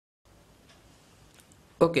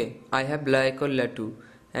Okay, I have LeEco LeEco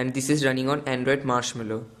and this is running on Android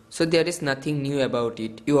Marshmallow. So there is nothing new about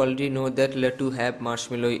it. You already know that LeEco have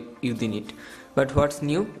Marshmallow within it. But what's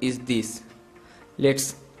new is this.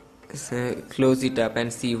 Let's close it up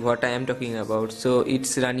and see what I am talking about. So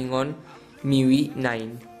it's running on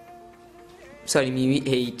MIUI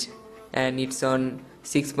 8 and it's on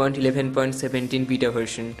 6.11.17 beta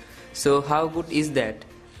version. So how good is that?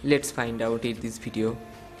 Let's find out in this video.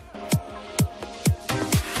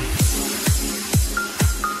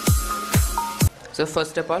 So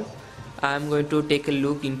first of all, I am going to take a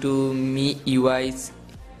look into MIUI's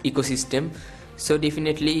ecosystem. So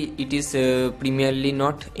definitely it is primarily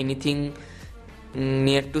not anything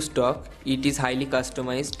near to stock. It is highly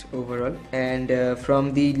customized overall, and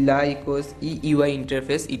from the LeEco's EUI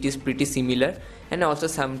interface it is pretty similar and also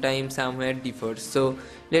sometimes somewhere differs. So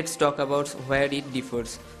let's talk about where it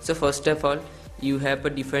differs. So first of all, you have a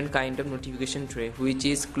different kind of notification tray which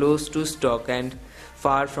is close to stock and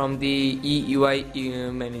far from the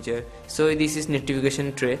EUI manager. So this is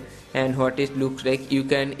notification tray, and what it looks like, you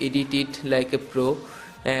can edit it like a pro,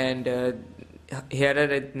 and here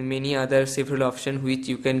are many other several options which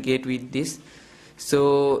you can get with this.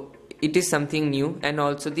 So it is something new, and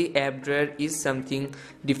also the app drawer is something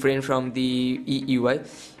different from the EUI.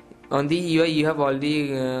 On the EUI you have all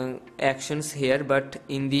the actions here, but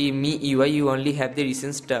in the MIUI you only have the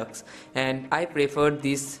recent stocks, and I prefer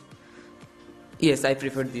this. Yes, I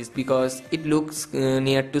prefer this because it looks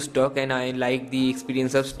near to stock and I like the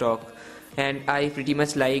experience of stock, and I pretty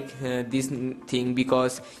much like this thing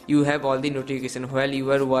because you have all the notification while you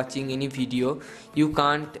are watching any video. You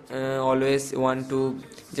can't always want to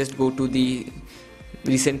just go to the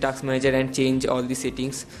recent task manager and change all the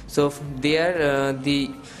settings. So there the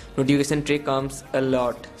notification tray comes a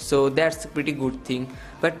lot, so that's a pretty good thing,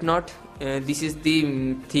 but not this is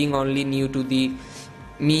the thing only new to the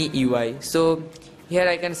MIUI. So here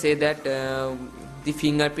I can say that the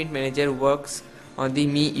Fingerprint Manager works on the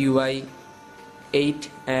MIUI 8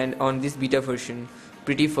 and on this beta version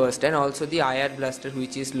pretty fast, and also the IR blaster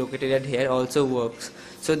which is located at here also works.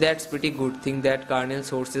 So that's pretty good thing that kernel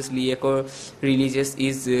sources LeEco releases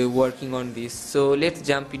is working on this. So let's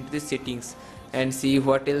jump into the settings and see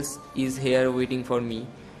what else is here waiting for me.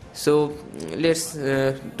 So let's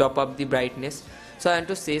top up the brightness. So I want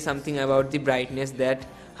to say something about the brightness, that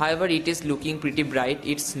however it is looking pretty bright,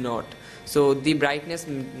 it's not. So the brightness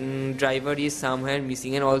driver is somewhere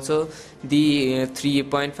missing, and also the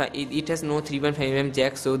 3.5 it has no 3.5mm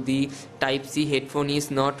jack, so the type C headphone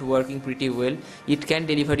is not working pretty well. It can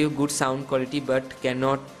deliver you good sound quality but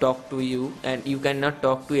cannot talk to you, and you cannot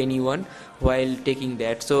talk to anyone while taking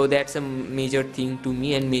that. So that's a major thing to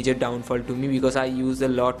me and major downfall to me, because I use a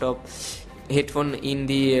lot of headphone in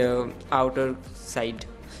the outer side.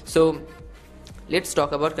 So let's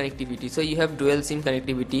talk about connectivity. So you have dual SIM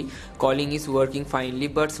connectivity, calling is working finely,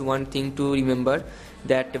 but one thing to remember,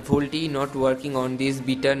 that VoLTE not working on this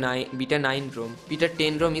beta 9 ROM. Beta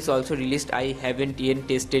 10 ROM is also released. I haven't yet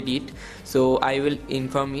tested it, so I will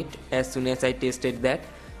inform it as soon as I tested that.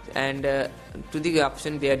 And to the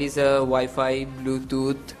option, there is a Wi-Fi,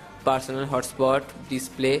 Bluetooth, personal hotspot,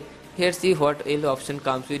 display. Here see what else option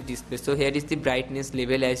comes with display. So here is the brightness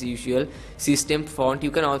level as usual, system font.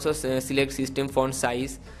 You can also select system font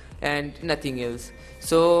size and nothing else.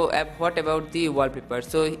 So what about the wallpaper?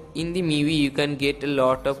 So in the MIUI you can get a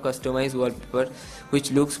lot of customized wallpaper which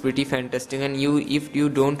looks pretty fantastic, and if you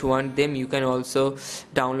don't want them you can also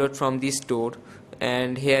download from the store,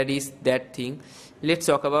 and here is that thing. Let's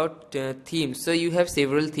talk about themes. So you have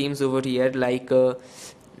several themes over here, like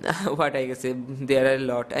what I can say, there are a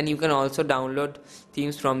lot, and you can also download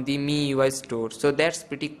themes from the MIUI store. So that's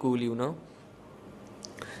pretty cool, you know.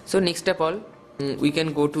 So next of all, we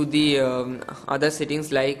can go to the other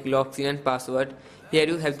settings like lock screen and password. Here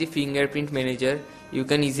you have the Fingerprint Manager. You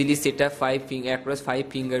can easily set up across 5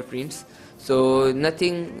 fingerprints. So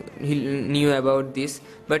nothing new about this,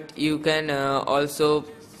 but you can also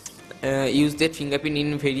use that fingerprint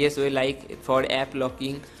in various way, like for app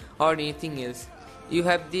locking or anything else. You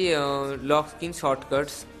have the lock screen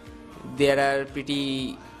shortcuts. They are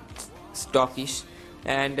pretty stockish,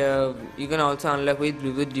 and you can also unlock with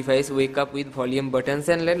Bluetooth device, wake up with volume buttons,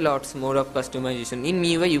 and lots more of customization. In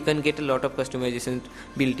MIUI you can get a lot of customization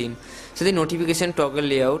built in. So the notification toggle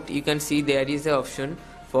layout, you can see there is an option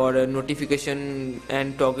for notification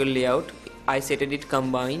and toggle layout. I set it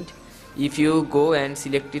combined. If you go and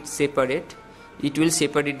select it separate, it will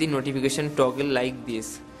separate the notification toggle like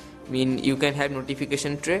this. You can have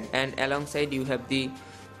notification tray, and alongside you have the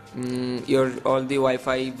your all the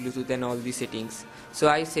Wi-Fi, Bluetooth and all the settings. So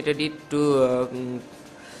I set it to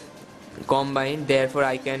combined, therefore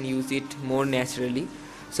I can use it more naturally.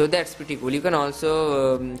 So that's pretty cool. You can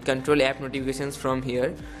also control app notifications from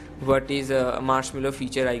here, what is a marshmallow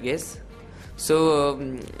feature, I guess. So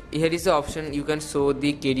here is the option, you can show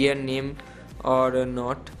the carrier name or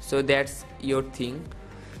not, so that's your thing.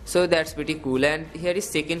 So that's pretty cool. And here is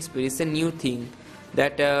second space, a new thing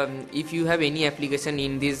that if you have any application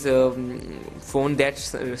in this phone that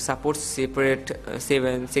supports separate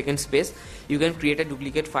second space, you can create a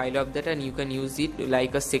duplicate file of that and you can use it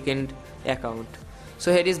like a second account.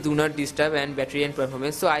 So here is do not disturb and battery and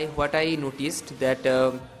performance. So what I noticed that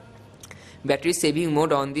battery saving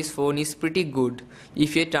mode on this phone is pretty good.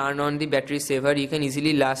 If you turn on the battery saver, you can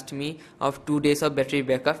easily last me of 2 days of battery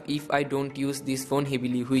backup if I don't use this phone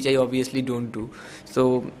heavily, which I obviously don't do.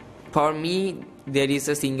 So for me, there is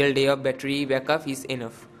a single day of battery backup is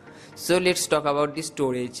enough. So let's talk about the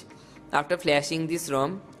storage. After flashing this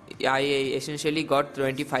ROM, I essentially got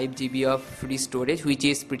 25 GB of free storage, which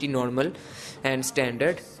is pretty normal and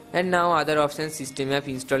standard. And now other options, system app,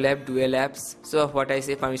 install app, dual apps. So what I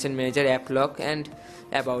say, permission manager, app lock and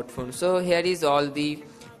about phone. So here is all the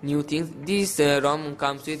new things. This ROM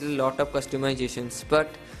comes with a lot of customizations, but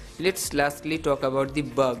let's lastly talk about the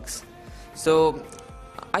bugs. So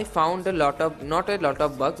I found not a lot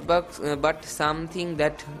of bugs, but something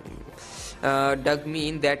that dug me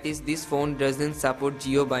in, that is this phone doesn't support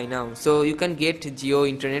Jio by now. So you can get Jio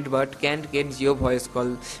internet but can't get Jio voice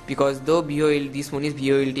call, because though this phone is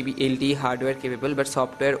LTE hardware capable, but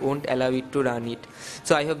software won't allow it to run it.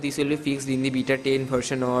 So I hope this will be fixed in the beta 10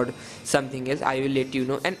 version or something else. I will let you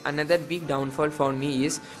know. And another big downfall for me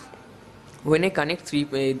is when I connect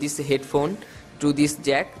this headphone to this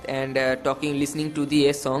jack and listening to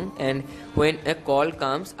the song, and when a call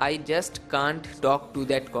comes, I just can't talk to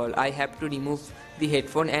that call. I have to remove the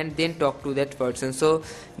headphone and then talk to that person. So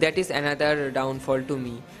that is another downfall to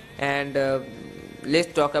me. And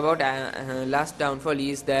let's talk about last downfall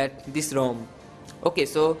is that this ROM. Okay,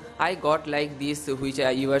 so I got like this, which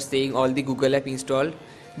you were saying all the Google app installed.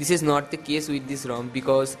 This is not the case with this ROM,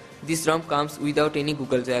 because this ROM comes without any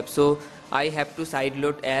Google app. So I have to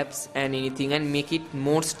sideload apps and anything and make it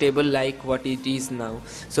more stable like what it is now.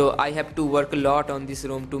 So I have to work a lot on this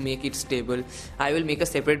ROM to make it stable. I will make a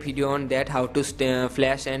separate video on that, how to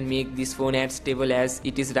flash and make this phone as stable as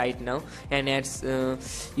it is right now and as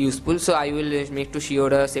useful. So I will make to sure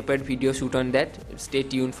a separate video shoot on that. Stay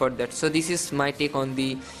tuned for that. So this is my take on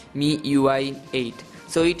the MIUI 8.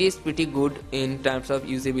 So it is pretty good in terms of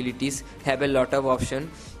usabilities, have a lot of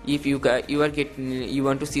option. If you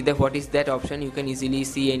want to see what is that option, you can easily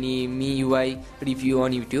see any MIUI review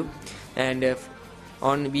on YouTube. And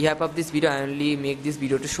on behalf of this video, I only make this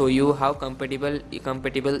video to show you how compatible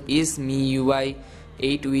is MIUI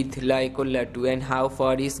 8 with LeEco 2 and how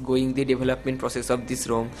far is going the development process of this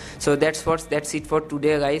ROM. So that's it for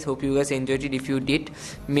today, guys. Hope you guys enjoyed it. If you did,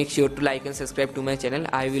 make sure to like and subscribe to my channel.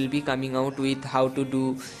 I will be coming out with how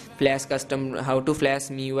to flash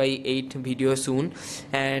MIUI 8 video soon.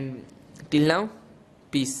 And till now,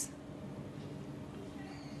 peace.